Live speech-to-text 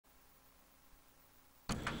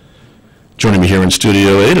Joining me here in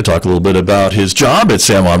Studio A to talk a little bit about his job at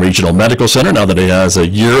San Juan Regional Medical Center now that he has a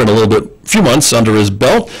year and a few months under his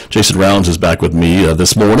belt. Jason Rounds is back with me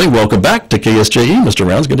this morning. Welcome back to KSJE, Mr.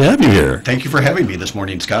 Rounds. Good to have you here. Thank you for having me this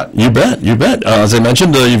morning, Scott. You bet, you bet. As I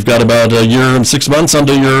mentioned, you've got about a year and 6 months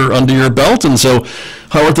under your belt, and so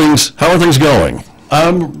how are things going?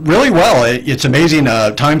 Really well. It's amazing.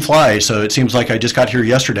 Time flies, so it seems like I just got here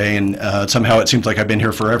yesterday, and somehow it seems like I've been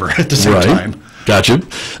here forever at the same time. Gotcha.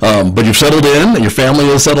 But you've settled in, and your family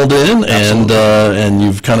has settled in, and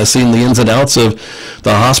you've kind of seen the ins and outs of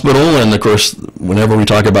the hospital. And of course, whenever we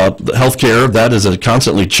talk about healthcare, that is a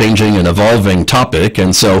constantly changing and evolving topic.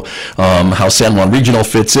 And so, how San Juan Regional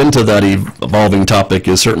fits into that evolving topic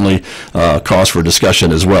is certainly cause for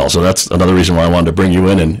discussion as well. So that's another reason why I wanted to bring you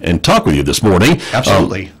in and talk with you this morning.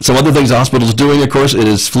 Absolutely. Some other things the hospital's doing, of course, it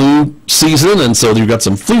is flu season, and so you've got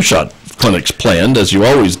some flu shot clinics planned, as you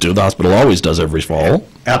always do. The hospital always does every fall.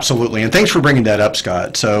 Absolutely, and thanks for bringing that up,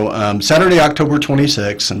 Scott. So Saturday, October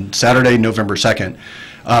 26th and Saturday, November 2nd,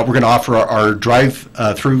 we're going to offer our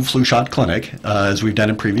drive-through flu shot clinic, as we've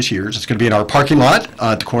done in previous years. It's going to be in our parking lot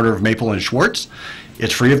at the corner of Maple and Schwartz.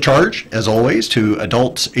 It's free of charge, as always, to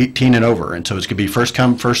adults 18 and over, and so it's going to be first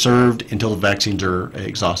come, first served until the vaccines are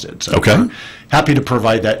exhausted. So we're happy to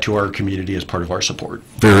provide that to our community as part of our support.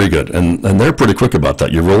 Very good, and they're pretty quick about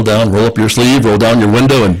that. You roll up your sleeve, roll down your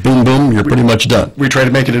window, and boom, boom, you're pretty much done. We try to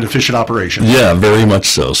make it an efficient operation. Yeah, very much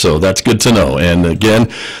so. So that's good to know. And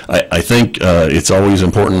again, I think it's always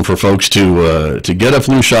important for folks to get a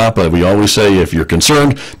flu shot. But we always say, if you're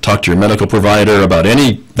concerned, talk to your medical provider about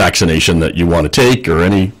any vaccination that you want to take or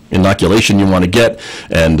any inoculation you want to get,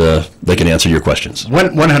 and they can answer your questions.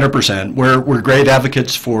 100%. We're great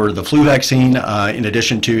advocates for the flu vaccine, in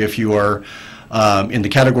addition to if you are in the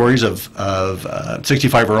categories of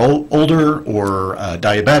 65 or older, or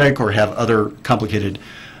diabetic, or have other complicated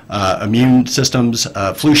immune systems.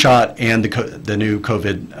 Flu shot and the new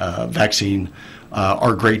COVID vaccine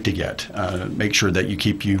are great to get. Make sure that you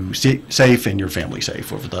keep you safe and your family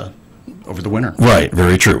safe over the winter. Right,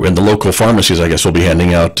 very true. And the local pharmacies, I guess, will be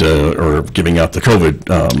handing out or giving out the COVID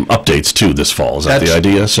updates too this fall. Is that the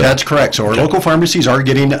idea? So, that's correct. So our local pharmacies are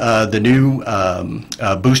getting the new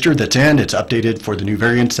booster that's in. It's updated for the new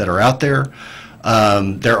variants that are out there.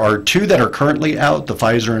 There are two that are currently out, the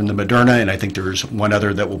Pfizer and the Moderna, and I think there's one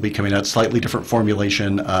other that will be coming out, slightly different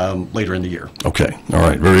formulation later in the year. Okay, all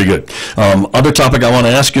right, very good. Other topic I want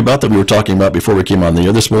to ask you about that we were talking about before we came on the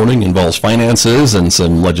air this morning involves finances and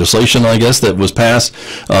some legislation, I guess, that was passed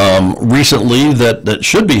recently that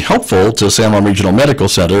should be helpful to San Juan Regional Medical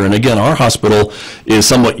Center. And again, our hospital is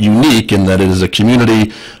somewhat unique in that it is a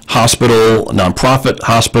community hospital, nonprofit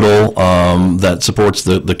hospital that supports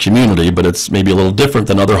the community, but it's maybe a little different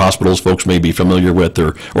than other hospitals folks may be familiar with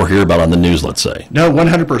or hear about on the news, let's say. No,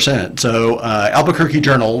 100%. So Albuquerque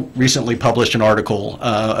Journal recently published an article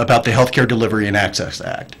about the Healthcare Delivery and Access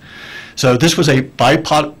Act. So this was a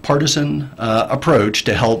bipartisan approach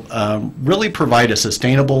to help really provide a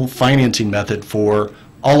sustainable financing method for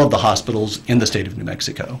all of the hospitals in the state of New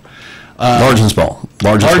Mexico. Large and small.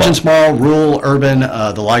 Large and small, rural, urban,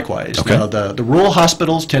 the likewise. Okay. Now, the rural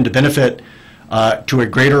hospitals tend to benefit to a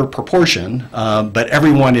greater proportion, but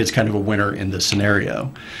everyone is kind of a winner in this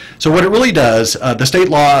scenario. So what it really does, the state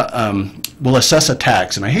law will assess a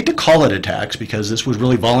tax, and I hate to call it a tax because this was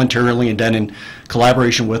really voluntarily and done in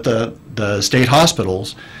collaboration with the state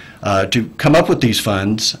hospitals to come up with these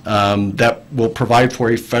funds that will provide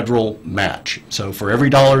for a federal match. So for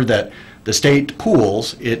every dollar that the state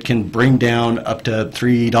pools, it can bring down up to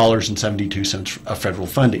 $3.72 of federal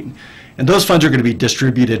funding. And those funds are going to be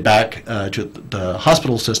distributed back to the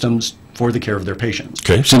hospital systems for the care of their patients.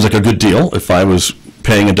 Okay, seems like a good deal if I was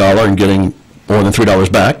paying $1 and getting more than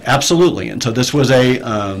 $3 back. Absolutely, and so this was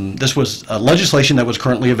a legislation that was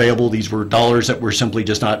currently available. These were dollars that were simply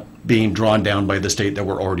just not being drawn down by the state that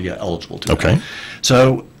were already eligible to. Okay.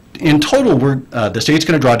 So in total, the state's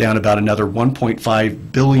going to draw down about another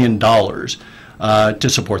 $1.5 billion to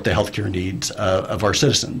support the healthcare needs of our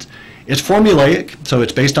citizens. It's formulaic, so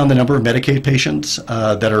it's based on the number of Medicaid patients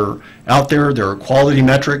that are out there. There are quality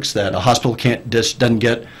metrics that a hospital doesn't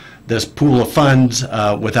get this pool of funds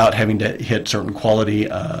without having to hit certain quality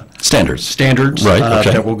standards. Right,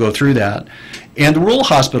 okay. That will go through that. And the rural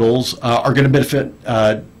hospitals are going to benefit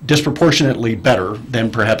disproportionately better than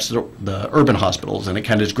perhaps the urban hospitals, and it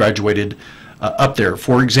kind of is graduated up there.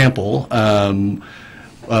 For example,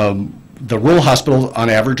 the rural hospitals on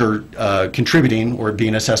average are contributing or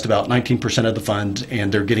being assessed about 19% of the funds,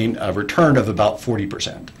 and they're getting a return of about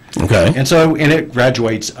 40%. Okay. And it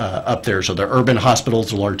graduates up there. So the urban hospitals,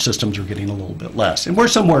 the large systems are getting a little bit less. And we're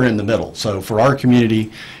somewhere in the middle. So for our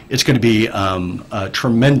community, it's going to be a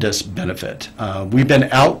tremendous benefit. We've been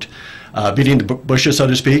out beating the bushes, so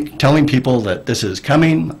to speak, telling people that this is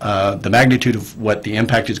coming, the magnitude of what the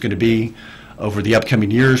impact is going to be over the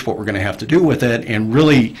upcoming years, what we're going to have to do with it, and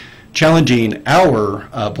really challenging our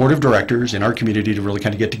board of directors in our community to really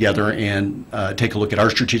kind of get together and take a look at our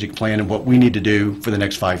strategic plan and what we need to do for the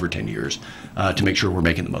next 5 or 10 years to make sure we're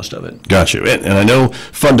making the most of it. Got you. And I know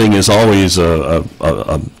funding is always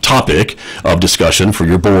a topic of discussion for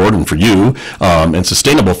your board and for you, and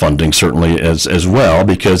sustainable funding certainly as well,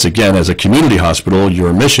 because again, as a community hospital,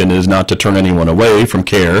 your mission is not to turn anyone away from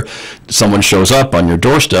care. Someone shows up on your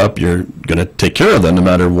doorstep, you're going to take care of them no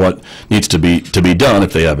matter what needs to be done,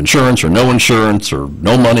 if they have insurance or no insurance or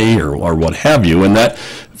no money or what have you. And that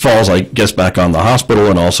falls, I guess, back on the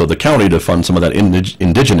hospital and also the county to fund some of that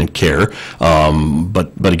indigent care.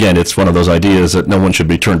 But again, it's one of those ideas that no one should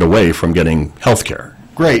be turned away from getting health care.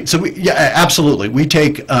 Great. So yeah, absolutely. We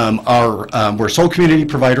take we're sole community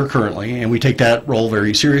provider currently, and we take that role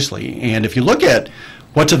very seriously. And if you look at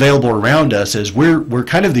what's available around us, is we're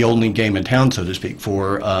kind of the only game in town, so to speak,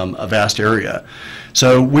 for a vast area.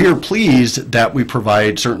 So we are pleased that we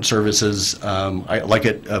provide certain services.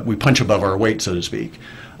 We punch above our weight, so to speak.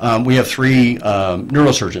 We have 3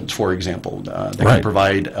 neurosurgeons, for example, that can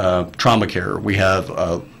provide trauma care. We have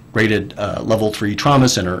a rated level 3 trauma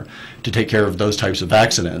center to take care of those types of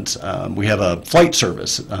accidents. We have a flight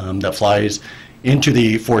service that flies into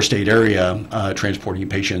the 4-state area, transporting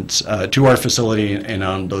patients to our facility, and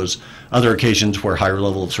on those other occasions where higher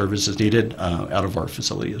level of service is needed, out of our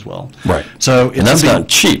facility as well. Right. So and that's not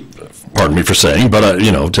cheap, pardon me for saying, but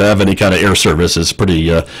to have any kind of air service is pretty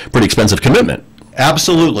expensive commitment.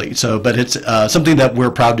 Absolutely. So, but it's something that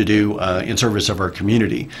we're proud to do in service of our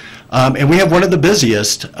community. And we have one of the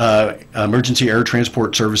busiest emergency air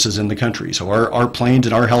transport services in the country. So our planes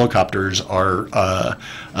and our helicopters are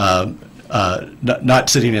not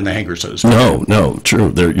sitting in the hangar, so to speak. No,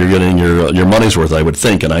 true. You're getting your money's worth, I would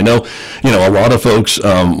think. And I know, a lot of folks,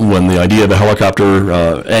 when the idea of a helicopter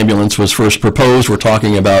ambulance was first proposed, were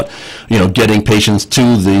talking about, getting patients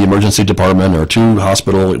to the emergency department or to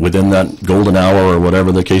hospital within that golden hour or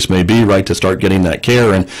whatever the case may be, right, to start getting that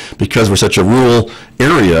care. And because we're such a rural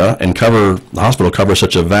area and the hospital covers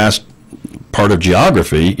such a vast part of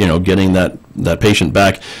geography, getting that patient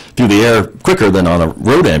back through the air quicker than on a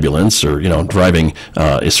road ambulance or driving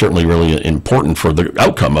is certainly really important for the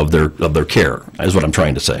outcome of their care, is what I'm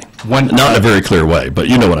trying to say. Not in a very clear way, but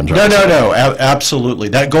you know what I'm trying to say. No, absolutely.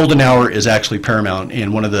 That golden hour is actually paramount,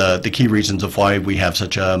 and one of the key reasons of why we have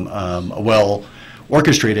such a well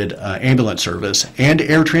orchestrated ambulance service and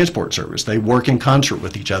air transport service. They work in concert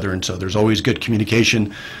with each other, and so there's always good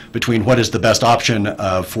communication between what is the best option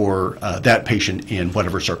for that patient in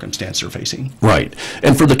whatever circumstance they're facing. Right.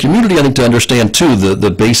 And for the community, I think, to understand too the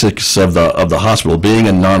basics of the hospital, being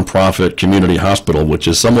a nonprofit community hospital, which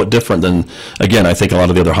is somewhat different than, again, I think a lot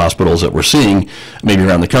of the other hospitals that we're seeing, maybe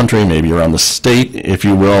around the country, maybe around the state, if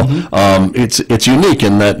you will. It's unique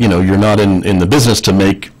in that you're not in the business to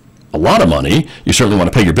make a lot of money. You certainly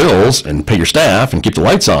want to pay your bills and pay your staff and keep the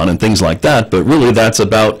lights on and things like that, but really that's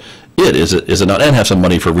about it, is it not? And have some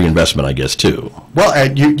money for reinvestment, I guess, too.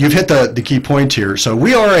 Well, you've hit the key point here. So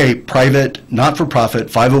we are a private, not-for-profit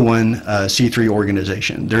 501c3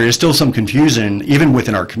 organization. There is still some confusion, even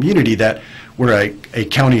within our community, that we're a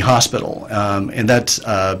county hospital, and that's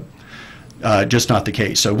just not the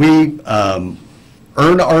case. So we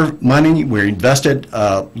earn our money, we're invested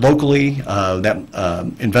locally,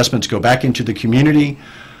 that investments go back into the community,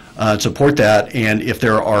 support that, and if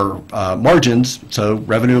there are margins, so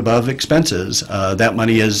revenue above expenses, that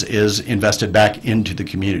money is invested back into the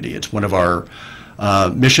community. It's one of our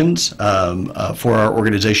missions for our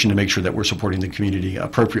organization to make sure that we're supporting the community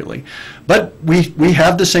appropriately. But we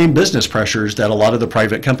have the same business pressures that a lot of the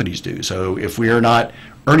private companies do. So if we are not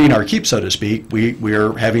earning our keep, so to speak, we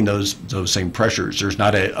are having those same pressures. There's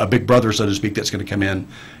not a big brother, so to speak, that's going to come in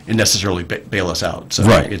and necessarily bail us out. So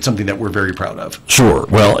it's something that we're very proud of. Sure.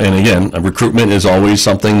 Well, and again, recruitment is always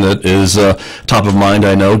something that is top of mind,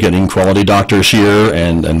 I know, getting quality doctors here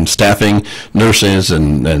and staffing nurses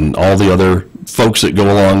and all the other folks that go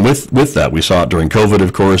along with that. We saw it during COVID,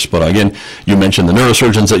 of course, but again, you mentioned the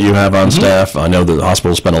neurosurgeons that you have on staff. I know that the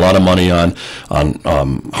hospital spent a lot of money on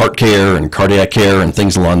heart care and cardiac care and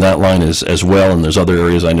things along that line as well, and there's other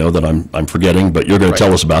areas I know that I'm forgetting, but you're going to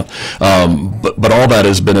tell us about. But all that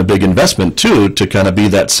has been a big investment, too, to kind of be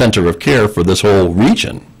that center of care for this whole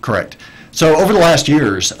region. Correct. So over the last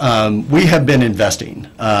years, we have been investing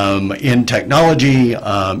in technology,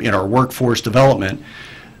 in our workforce development.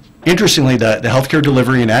 Interestingly, the Healthcare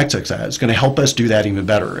Delivery and Access Act is going to help us do that even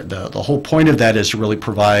better. The whole point of that is to really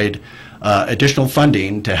provide additional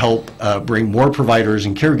funding to help bring more providers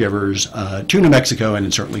and caregivers to New Mexico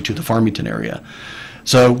and certainly to the Farmington area.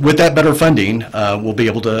 So with that better funding, we'll be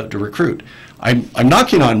able to recruit. I'm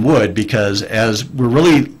knocking on wood because as we're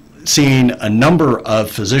really seeing a number of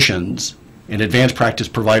physicians and advanced practice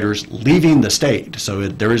providers leaving the state, so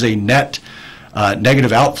there is a net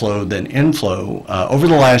negative outflow than inflow. Over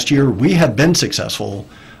the last year, we have been successful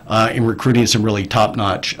in recruiting some really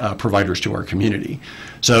top-notch providers to our community.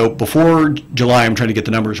 So before July, I'm trying to get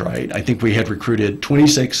the numbers right, I think we had recruited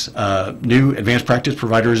 26 new advanced practice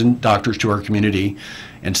providers and doctors to our community.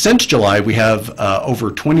 And since July, we have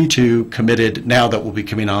over 22 committed now that will be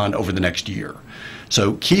coming on over the next year.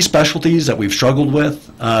 So key specialties that we've struggled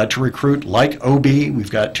with to recruit, like OB,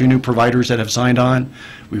 we've got 2 new providers that have signed on.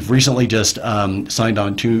 We've recently just signed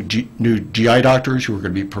on 2 new GI doctors who are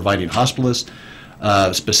going to be providing hospitalist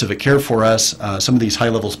specific care for us, some of these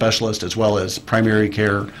high-level specialists, as well as primary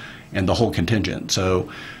care and the whole contingent. So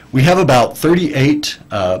we have about 38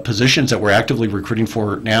 positions that we're actively recruiting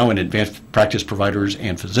for now in advanced practice providers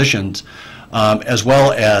and physicians, as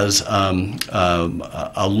well as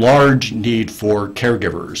a large need for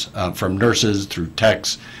caregivers, from nurses through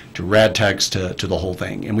techs to rad techs to the whole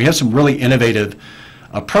thing. And we have some really innovative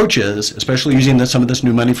approaches, especially using some of this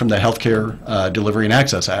new money from the Healthcare Delivery and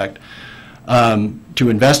Access Act, to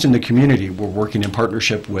invest in the community. We're working in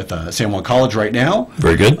partnership with San Juan College right now.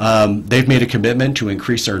 Very good. They've made a commitment to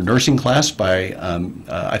increase their nursing class by,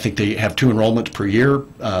 I think they have 2 enrollments per year.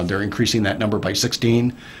 They're increasing that number by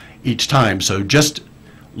 16 each time. So just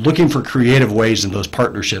looking for creative ways in those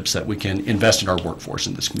partnerships that we can invest in our workforce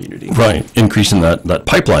in this community. Right, increasing that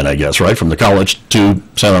pipeline, I guess, right, from the college to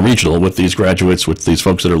San Juan Regional with these graduates, with these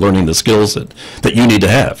folks that are learning the skills that you need to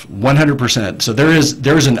have. 100%. So there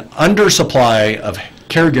is an undersupply of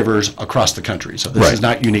caregivers across the country. So this is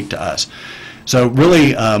not unique to us. So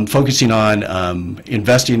really focusing on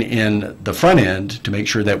investing in the front end to make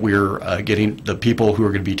sure that we're getting the people who are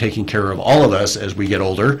going to be taking care of all of us as we get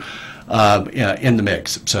older in the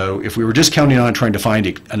mix. So if we were just counting on trying to find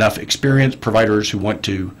enough experienced providers who want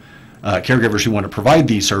to, caregivers who want to provide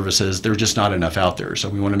these services, there's just not enough out there. So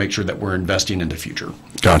we want to make sure that we're investing in the future.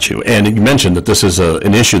 Got you. And you mentioned that this is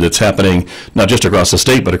an issue that's happening not just across the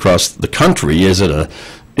state, but across the country. Is it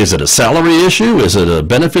a salary issue? Is it a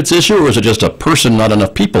benefits issue? Or is it just a person, not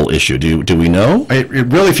enough people issue? Do we know? It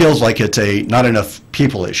really feels like it's a not enough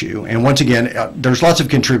people issue. And once again, there's lots of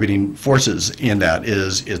contributing forces in that.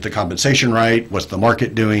 Is the compensation right? What's the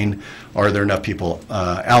market doing? Are there enough people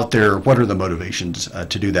out there? What are the motivations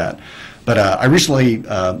to do that? But I recently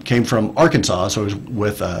came from Arkansas, so I was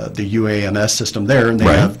with the UAMS system there, and they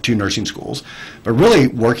have 2 nursing schools. But really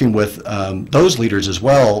working with those leaders as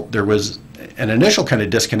well, there was an initial kind of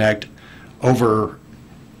disconnect over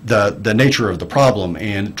the nature of the problem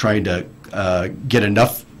and trying to get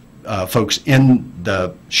enough folks in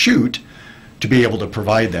the chute to be able to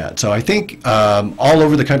provide that. So I think all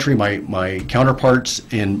over the country, my counterparts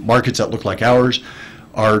in markets that look like ours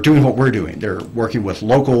are doing what we're doing. They're working with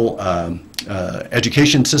local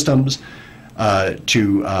education systems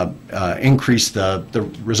to increase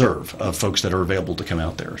the reserve of folks that are available to come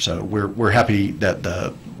out there. So we're happy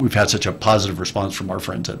that we've had such a positive response from our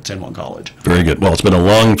friends at San Juan College. Very good. Well, it's been a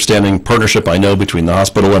long-standing partnership, I know, between the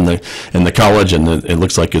hospital and the college, and it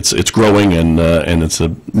looks like it's growing, and it's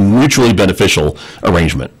a mutually beneficial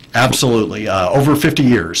arrangement. Absolutely. Over 50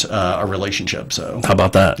 years, a relationship. So how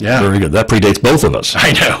about that? Yeah. Very good. That predates both of us.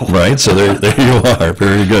 I know. Right? So there you are.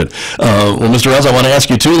 Very good. Well, Mr. Rouse, I want to ask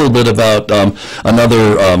you, too, a little bit about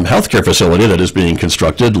another healthcare facility that is being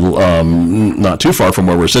constructed not too far from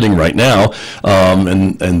where we're sitting right now,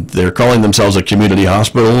 and they're calling themselves a community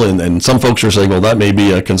hospital, and some folks are saying, well, that may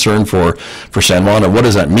be a concern for San Juan, or what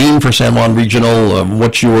does that mean for San Juan Regional?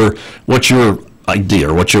 What's your idea,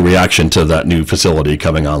 or what's your reaction to that new facility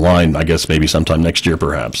coming online, I guess maybe sometime next year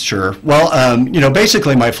perhaps? Sure. Well,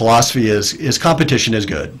 basically my philosophy is competition is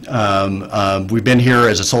good. We've been here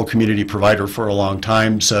as a sole community provider for a long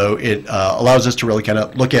time, so it allows us to really kind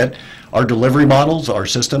of look at our delivery models, our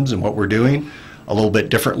systems, and what we're doing a little bit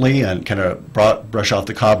differently and kind of brush off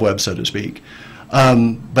the cobweb, so to speak.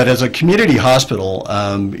 But as a community hospital,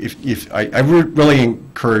 I really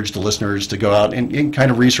encourage the listeners to go out and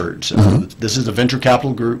kind of research. This is a venture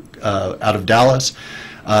capital group out of Dallas.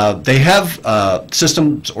 They have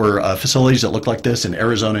systems or facilities that look like this in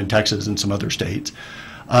Arizona and Texas and some other states.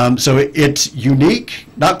 So it's unique,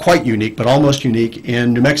 not quite unique, but almost unique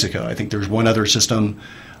in New Mexico. I think there's one other system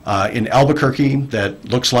in Albuquerque that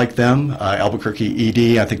looks like them, Albuquerque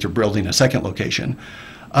ED. I think they're building a second location.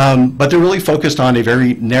 But they're really focused on a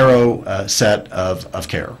very narrow set of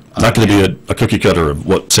care. Not going to be a cookie cutter of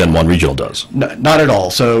what San Juan Regional does. Not at all.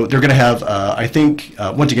 So they're going to have, I think,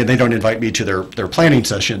 once again, they don't invite me to their planning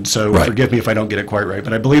session, so forgive me if I don't get it quite right,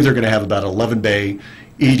 but I believe they're going to have about 11-bay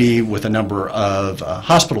ED with a number of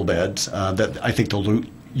hospital beds that I think they'll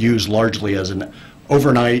use largely as an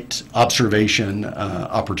overnight observation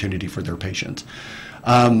opportunity for their patients.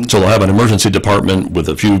 So they'll have an emergency department with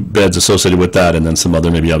a few beds associated with that, and then some other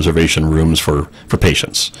maybe observation rooms for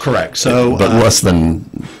patients. Correct. So, but less than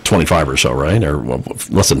 25 or so, right? Or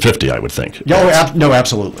less than 50, I would think. Yeah, no,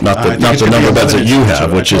 absolutely. Not the number of beds that you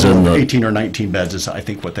have, which is in the 18 or 19 beds is, I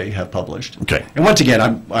think, what they have published. Okay. And once again,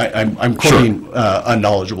 I'm quoting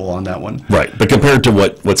unknowledgeable on that one. Right. But compared to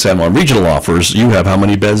what San Juan Regional offers, you have how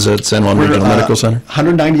many beds at San Juan Regional Medical Center?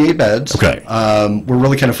 198 beds. Okay. We're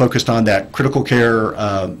really kind of focused on that critical care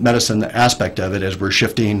medicine aspect of it as we're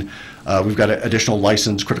shifting. We've got additional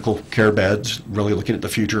licensed critical care beds, really looking at the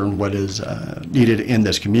future and what is needed in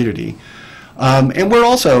this community. And we're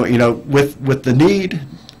also, with the need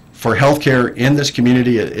for healthcare in this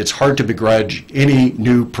community, it's hard to begrudge any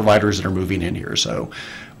new providers that are moving in here. So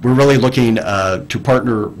we're really looking to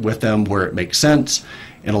partner with them where it makes sense.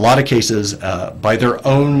 In a lot of cases, by their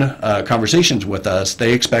own conversations with us,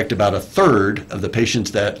 they expect about 1/3 of the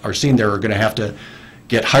patients that are seen there are going to have to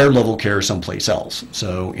get higher level care someplace else.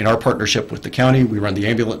 So in our partnership with the county, we run the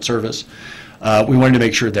ambulance service. We wanted to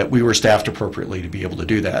make sure that we were staffed appropriately to be able to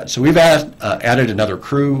do that. So we've added another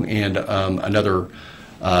crew and another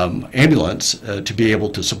ambulance to be able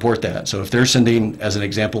to support that. So if they're sending, as an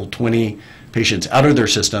example, 20 patients out of their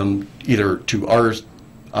system, either to our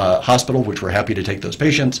hospital, which we're happy to take those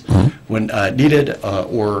patients when needed,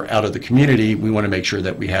 or out of the community, we want to make sure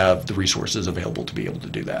that we have the resources available to be able to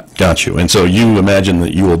do that. Got you. And so you imagine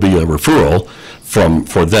that you will be a referral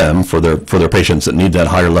for their patients that need that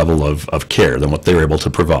higher level of care than what they're able to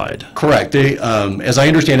provide. Correct. They, as I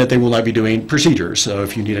understand it, they will not be doing procedures. So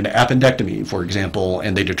if you need an appendectomy, for example,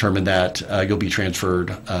 and they determine that you'll be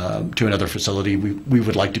transferred to another facility, we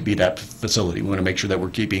would like to be that facility. We want to make sure that we're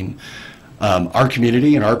keeping our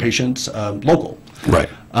community and our patients local. Right.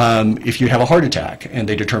 If you have a heart attack and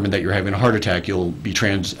they determine that you're having a heart attack, you'll be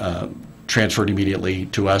transferred immediately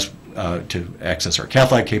to us to access our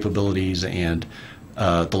cath lab capabilities and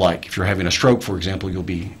the like. If you're having a stroke, for example, you'll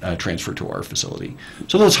be transferred to our facility.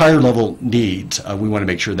 So those higher level needs, we want to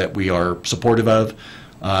make sure that we are supportive of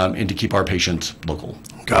and to keep our patients local.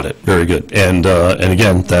 Got it. Very good. And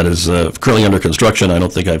again, that is currently under construction. I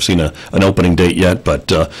don't think I've seen an opening date yet, but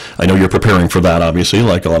I know you're preparing for that, obviously,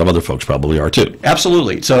 like a lot of other folks probably are too.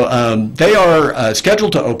 Absolutely. So they are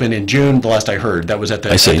scheduled to open in June, the last I heard. That was at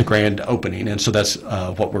the grand opening, and so that's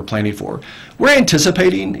what we're planning for. We're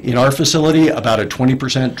anticipating in our facility about a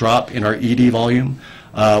 20% drop in our ED volume.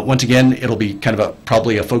 Once again, it'll be kind of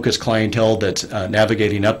probably a focused clientele that's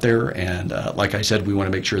navigating up there, and like I said, we want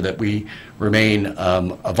to make sure that we remain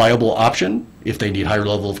a viable option if they need higher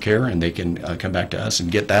level of care, and they can come back to us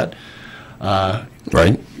and get that.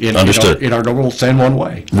 Right. Understood. In our normal San Juan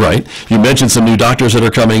way. Right. You mentioned some new doctors that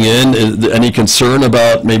are coming in. Is there any concern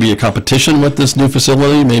about maybe a competition with this new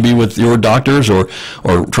facility, maybe with your doctors, or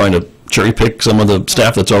trying to cherry pick some of the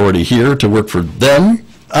staff that's already here to work for them?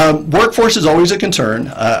 Workforce is always a concern.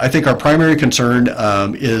 I think our primary concern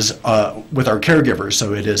is with our caregivers.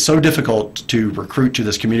 So it is so difficult to recruit to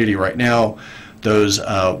this community right now those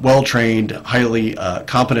well-trained, highly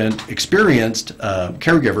competent, experienced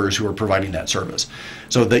caregivers who are providing that service.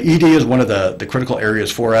 So the ED is one of the critical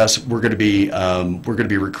areas for us. We're going to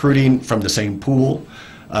be recruiting from the same pool.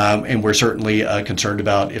 And we're certainly concerned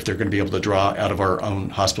about if they're going to be able to draw out of our own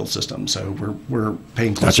hospital system. So we're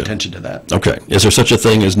paying close attention to that. Okay. Is there such a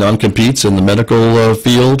thing as non-competes in the medical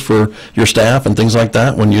field for your staff and things like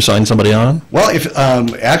that when you sign somebody on? Well, if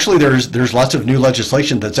actually there's lots of new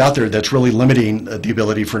legislation that's out there that's really limiting the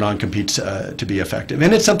ability for non-competes to be effective.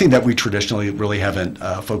 And it's something that we traditionally really haven't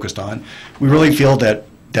focused on. We really feel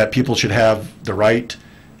that people should have the right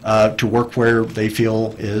to work where they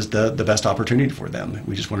feel is the best opportunity for them.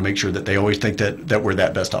 We just want to make sure that they always think that we're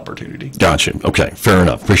that best opportunity. Gotcha. Okay, fair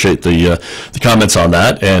enough. Appreciate the comments on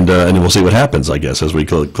that, and we'll see what happens, I guess, as we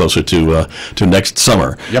go closer to next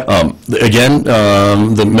summer. Yep. Again,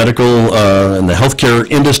 the medical and the healthcare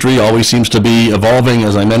industry always seems to be evolving,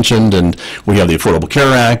 as I mentioned, and we have the Affordable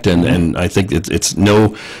Care Act, and I think it's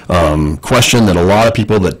no question that a lot of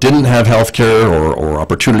people that didn't have healthcare or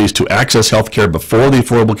opportunities to access healthcare before the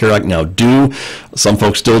Affordable Affordable Care Act now do. Some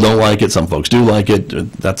folks still don't like it. Some folks do like it.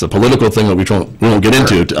 That's a political thing that we won't get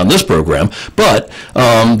into on this program. But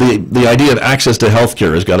the idea of access to health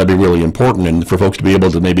care has got to be really important, and for folks to be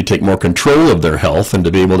able to maybe take more control of their health and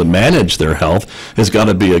to be able to manage their health has got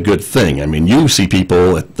to be a good thing. I mean, you see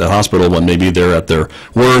people at the hospital when maybe they're at their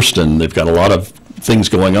worst and they've got a lot of things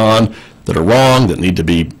going on that are wrong, that need to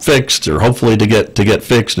be fixed, or hopefully to get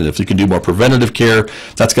fixed. And if you can do more preventative care,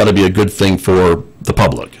 that's got to be a good thing for the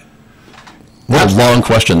public. What a long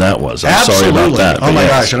question that was. I'm sorry about that. Oh my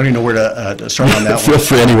gosh, I don't even know where to start on that one. Feel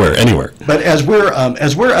free anywhere. But as we're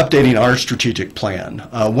updating our strategic plan,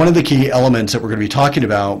 one of the key elements that we're going to be talking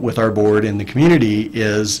about with our board and the community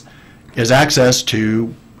is access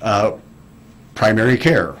to primary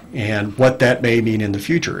care, and what that may mean in the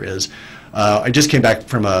future is. I just came back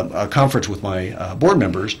from a conference with my board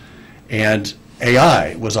members, and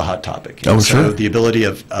AI was a hot topic. Oh, so sure. the ability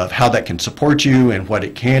of how that can support you and what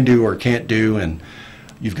it can do or can't do. And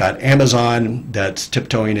you've got Amazon that's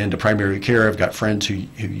tiptoeing into primary care. I've got friends who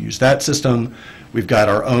use that system. We've got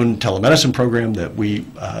our own telemedicine program that we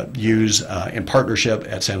use in partnership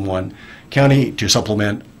at San Juan County to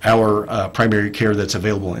supplement our primary care that's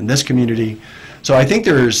available in this community. So I think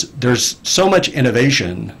there's so much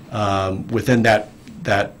innovation within that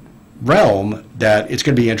realm that it's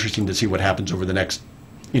going to be interesting to see what happens over the next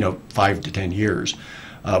 5 to 10 years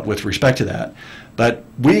with respect to that. But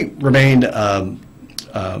we remain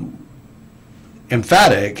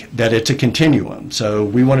emphatic that it's a continuum. So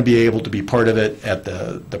we want to be able to be part of it at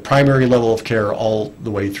the primary level of care all the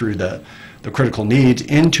way through the critical needs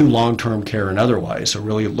into long-term care and otherwise. So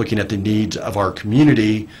really looking at the needs of our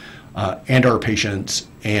community and our patients,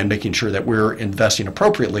 and making sure that we're investing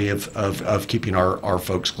appropriately of keeping our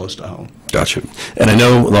folks close to home. Gotcha. And I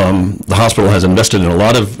know the hospital has invested in a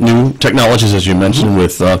lot of new technologies, as you mentioned,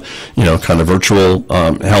 with kind of virtual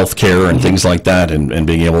health care and things like that, and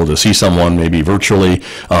being able to see someone maybe virtually.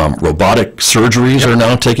 Robotic surgeries are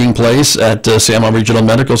now taking place at San Juan Regional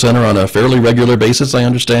Medical Center on a fairly regular basis, I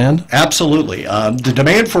understand. Absolutely. The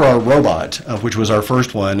demand for our robot, which was our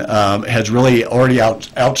first one, has really already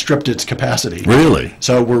outstripped its capacity. Really?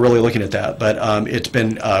 So we're really looking at that. But it's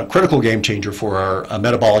been a critical game changer for our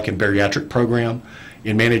metabolic and bariatric program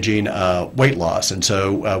in managing weight loss, and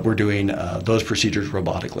so we're doing those procedures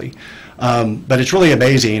robotically. But it's really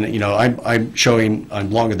amazing.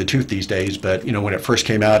 I'm long in the tooth these days, but when it first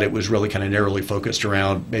came out, it was really kind of narrowly focused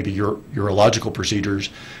around maybe urological procedures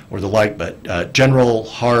or the like. But general,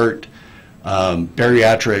 heart,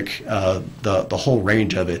 bariatric, the whole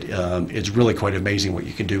range of it is really quite amazing what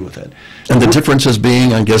you can do with it. And the differences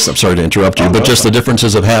being, I guess, I'm sorry to interrupt you, but just the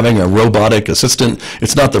differences of having a robotic assistant.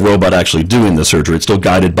 It's not the robot actually doing the surgery. It's still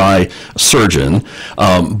guided by a surgeon,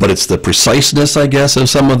 but it's the preciseness, I guess, of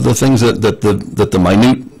some of the things that the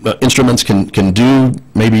minute instruments can do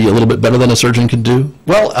maybe a little bit better than a surgeon can do?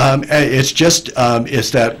 Well, it's just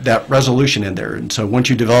it's that resolution in there. And so once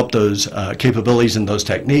you develop those capabilities and those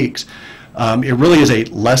techniques, it really is a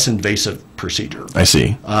less invasive procedure. I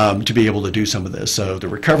see. To be able to do some of this. So the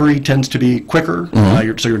recovery tends to be quicker,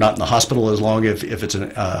 so you're not in the hospital as long if it's an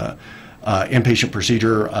inpatient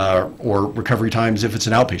procedure, or recovery times if it's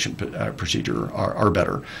an outpatient procedure are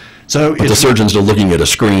better. So but the surgeons are looking at a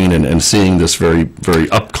screen and seeing this very, very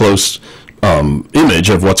up close image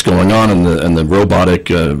of what's going on, and the robotic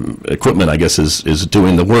equipment, I guess, is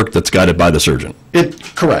doing the work that's guided by the surgeon.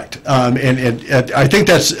 Correct. And I think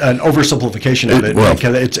that's an oversimplification of it. Well,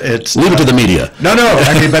 because it's leave it to the media. No,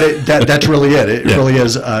 I mean, but that's really it. It really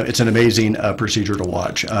is. It's an amazing procedure to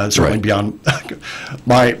watch. Certainly beyond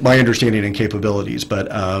my understanding and capabilities, but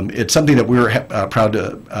it's something that we're proud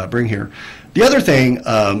to bring here. The other thing,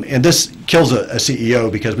 and this kills a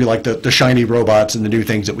CEO because we like the shiny robots and the new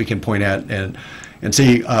things that we can point at and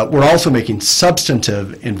see, we're also making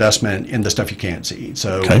substantive investment in the stuff you can't see.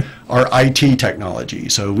 So our IT technology.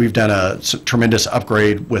 So we've done a tremendous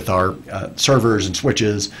upgrade with our servers and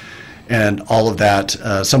switches and all of that.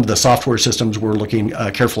 Some of the software systems we're looking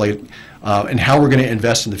carefully and how we're going to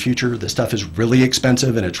invest in the future. This stuff is really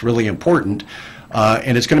expensive and it's really important.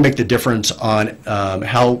 And it's going to make the difference on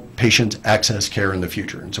how patients access care in the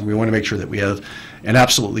future. And so we want to make sure that we have an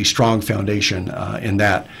absolutely strong foundation in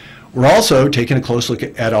that. We're also taking a close look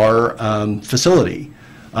at our facility.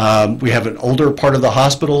 We have an older part of the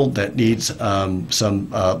hospital that needs some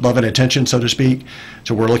love and attention, so to speak.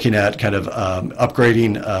 So we're looking at kind of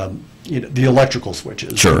upgrading the electrical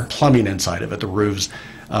switches, the plumbing inside of it, the roofs,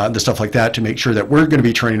 the stuff like that, to make sure that we're going to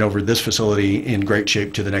be turning over this facility in great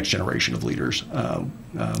shape to the next generation of leaders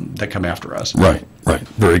that come after us. Right. Right.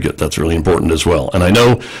 Very good. That's really important as well. And I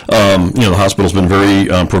know, the hospital's been very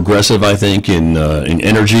progressive, I think, in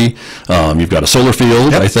energy. You've got a solar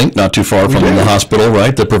field, Yep. I think, not too far from the hospital,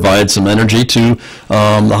 right, that provides some energy to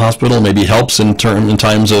the hospital, maybe helps in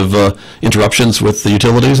times of interruptions with the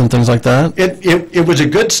utilities and things like that. It was a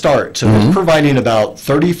good start. So we're providing about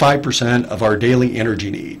 35% of our daily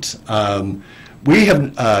energy needs. We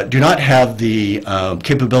do not have the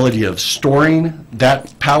capability of storing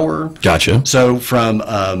that power. Gotcha. So from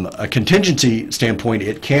a contingency standpoint,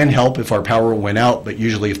 it can help if our power went out, but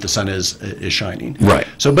usually if the sun is shining. Right.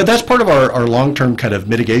 So, but that's part of our long-term kind of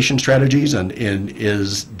mitigation strategies. And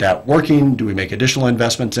is that working? Do we make additional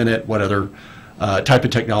investments in it? What other type of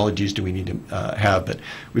technologies do we need to have? But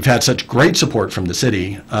we've had such great support from the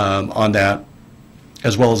city on that,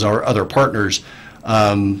 as well as our other partners.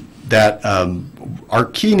 That our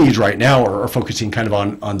key needs right now are focusing kind of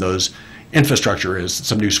on those infrastructure, is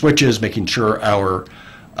some new switches, making sure our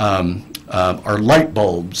light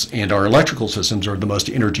bulbs and our electrical systems are the most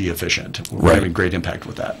energy efficient. We're having great impact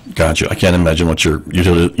with that. Gotcha. I can't imagine what your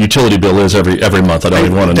utility bill is every month. I don't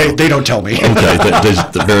even want to know. They don't tell me. Okay,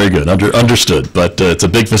 very good. Understood. But it's a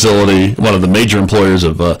big facility, one of the major employers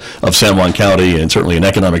of San Juan County, and certainly an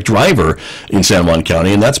economic driver in San Juan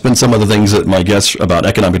County. And that's been some of the things that my guests about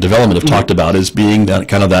economic development have talked about, is being that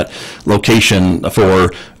kind of that location for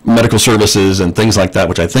medical services and things like that,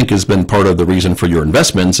 which I think has been part of the reason for your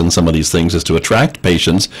investments in some of these things, is to attract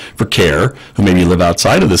patients for care who maybe live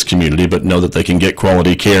outside of this community but know that they can get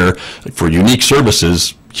quality care for unique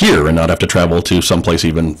services here and not have to travel to someplace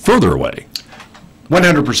even further away.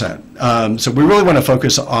 100%. So we really want to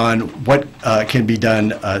focus on what can be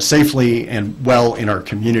done safely and well in our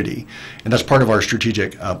community, and that's part of our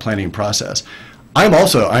strategic planning process.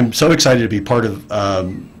 I'm so excited to be part of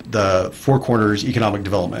the Four Corners Economic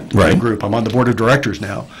Development Group. I'm on the board of directors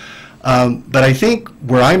now. But I think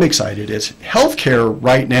where I'm excited is healthcare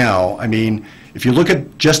right now. I mean, if you look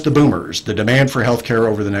at just the boomers, the demand for healthcare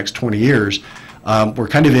over the next 20 years, we're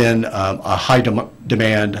kind of in a high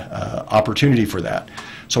demand opportunity for that.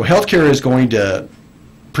 So healthcare is going to,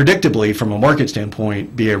 predictably, from a market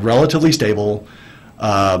standpoint, be a relatively stable,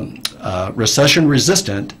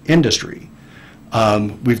 recession-resistant industry.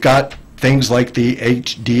 We've got things like the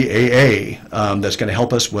HDAA that's going to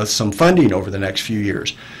help us with some funding over the next few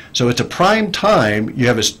years. So it's a prime time. You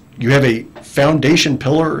have a foundation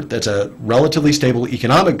pillar that's a relatively stable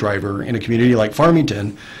economic driver in a community like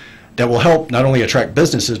Farmington that will help not only attract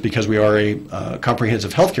businesses because we are a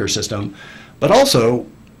comprehensive healthcare system, but also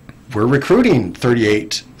we're recruiting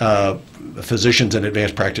 38 physicians and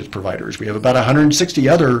advanced practice providers. We have about 160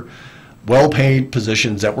 other well-paid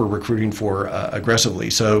positions that we're recruiting for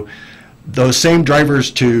aggressively. So those same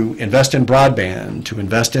drivers to invest in broadband, to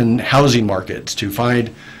invest in housing markets, to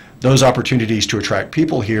find those opportunities to attract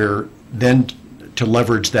people here, then to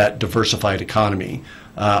leverage that diversified economy.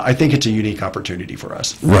 I think it's a unique opportunity for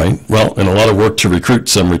us. Right. Well, and a lot of work to recruit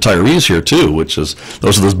some retirees here too, which is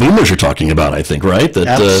those are those boomers you're talking about, I think, right?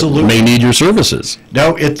 That may need your services.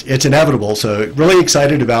 No, it's inevitable. So really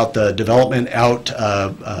excited about the development out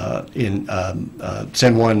in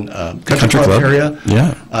San Juan Country Club area.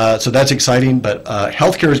 Yeah. So that's exciting. But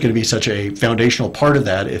healthcare is going to be such a foundational part of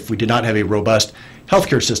that. If we did not have a robust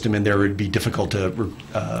healthcare system in there, it would be difficult to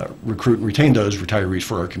recruit and retain those retirees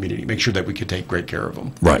for our community, make sure that we could take great care of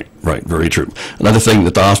them. Right, very true. Another thing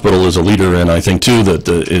that the hospital is a leader in, I think, too, that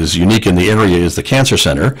is unique in the area is the cancer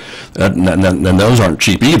center. And those aren't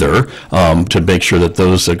cheap either, to make sure that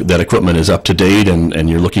that equipment is up to date and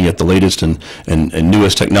you're looking at the latest and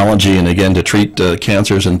newest technology, and again, to treat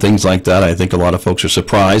cancers and things like that. I think a lot of folks are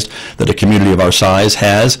surprised that a community of our size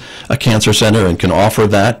has a cancer center and can offer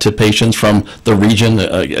that to patients from the region.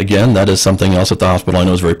 Again, that is something else that the hospital I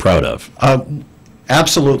know is very proud of.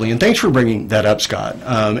 Absolutely, and thanks for bringing that up, Scott.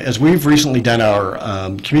 As we've recently done our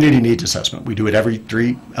community needs assessment, we do it every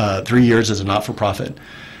three years as a not-for-profit.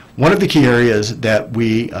 One of the key areas that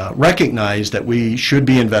we recognize that we should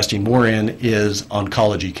be investing more in is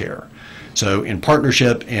oncology care. So in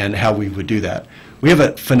partnership and how we would do that. We have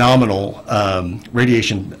a phenomenal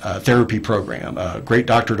radiation therapy program. A great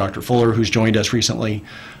doctor, Dr. Fuller, who's joined us recently,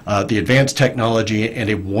 the advanced technology and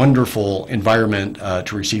a wonderful environment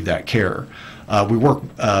to receive that care. We work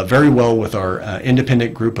very well with our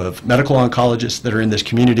independent group of medical oncologists that are in this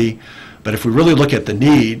community. But if we really look at the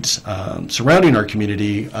needs surrounding our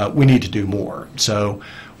community, we need to do more. So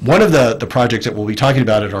one of the projects that we'll be talking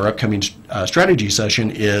about at our upcoming strategy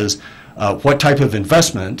session is what type of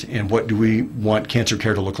investment and what do we want cancer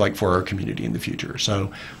care to look like for our community in the future.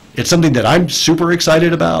 So it's something that I'm super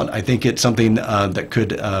excited about. I think it's something that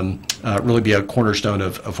could really be a cornerstone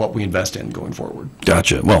of what we invest in going forward.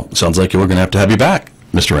 Gotcha. Well, it sounds like we're going to have you back,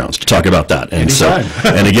 Mr. Rounds, to talk about that. And anytime.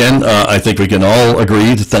 And again, I think we can all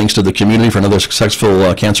agree, thanks to the community, for another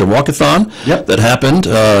successful cancer walkathon that happened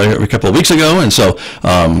a couple of weeks ago. And so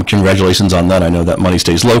congratulations on that. I know that money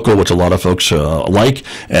stays local, which a lot of folks like,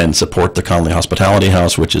 and support the Conley Hospitality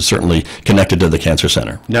House, which is certainly connected to the Cancer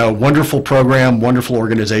Center. No, wonderful program, wonderful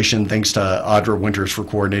organization. Thanks to Audra Winters for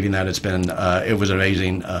coordinating that. It was an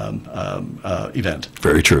amazing event.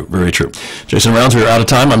 Very true, very true. Jason Rounds, we're out of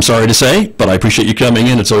time, I'm sorry to say, but I appreciate you coming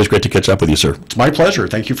in. It's always great to catch up with you, sir. It's my pleasure.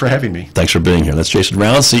 Thank you for having me. Thanks for being here. That's Jason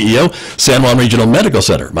Rounds, CEO, San Juan Regional Medical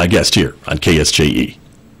Center, my guest here on KSJE.